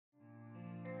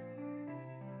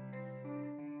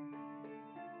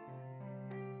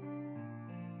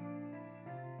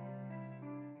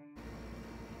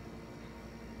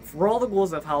For all the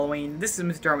ghouls of Halloween, this is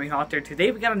Mr. Army Haunter. Today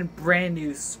we got a brand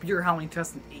new Spirit Halloween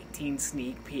 2018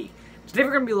 sneak peek. Today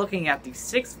we're going to be looking at the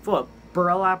 6-foot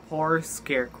Burlap horror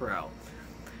Scarecrow.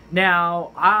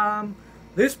 Now,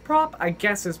 this prop I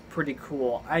guess is pretty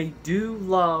cool. I do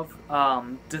love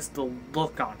just the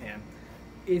look on him.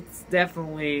 It's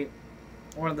definitely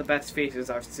one of the best faces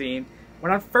I've seen.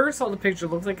 When I first saw the picture, it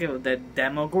looked like the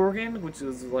Demogorgon, which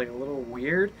was like a little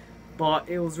weird, but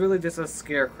it was really just a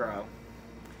Scarecrow.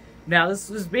 Now, this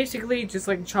was basically just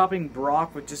like chopping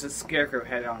Brock with just a Scarecrow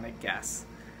head on, I guess.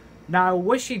 Now, I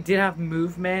wish he did have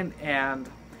movement, and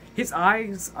his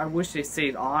eyes, I wish they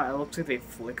stayed on. It looks like they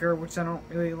flicker, which I don't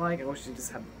really like. I wish they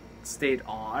just had stayed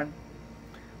on.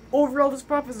 Overall, this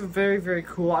prop is very, very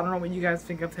cool. I don't know what you guys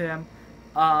think of him.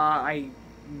 I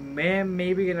am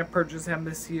maybe going to purchase him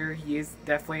this year. He is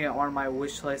definitely on my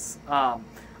wish list,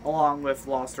 along with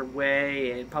Lost Her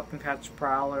Way and Pumpkin Patch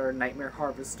Prowler, Nightmare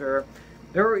Harvester.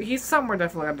 He's somewhere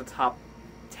definitely on the top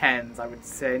 10s, I would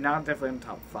say. Not definitely in the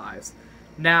top 5s.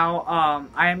 Now,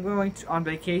 I am going on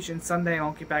vacation Sunday. I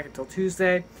won't get back until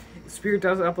Tuesday. If Spirit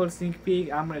does upload a sneak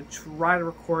peek, I'm going to try to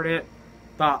record it,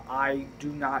 but I do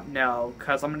not know,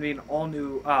 because I'm going to be in an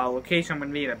all-new location. I'm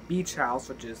going to be in a beach house,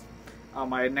 which is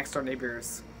my next-door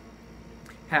neighbors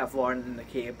have lawn in the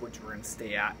cave, which we're going to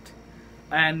stay at.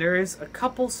 And there is a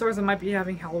couple stores that might be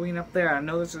having Halloween up there. I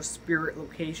know there's a Spirit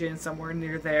location somewhere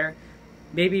near there.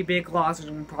 Maybe Big Lots, which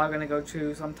I'm probably going to go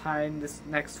to sometime this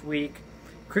next week.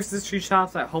 Christmas tree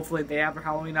shops, that hopefully they have their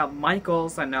Halloween up.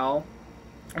 Michael's, I know.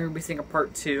 I'm going to be seeing a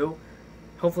part 2.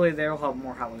 Hopefully they'll have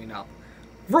more Halloween up.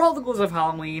 For all the ghouls of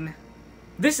Halloween,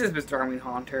 this is Mr. Halloween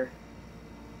Haunter.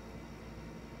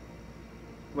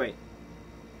 Wait.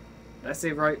 Did I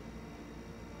say right?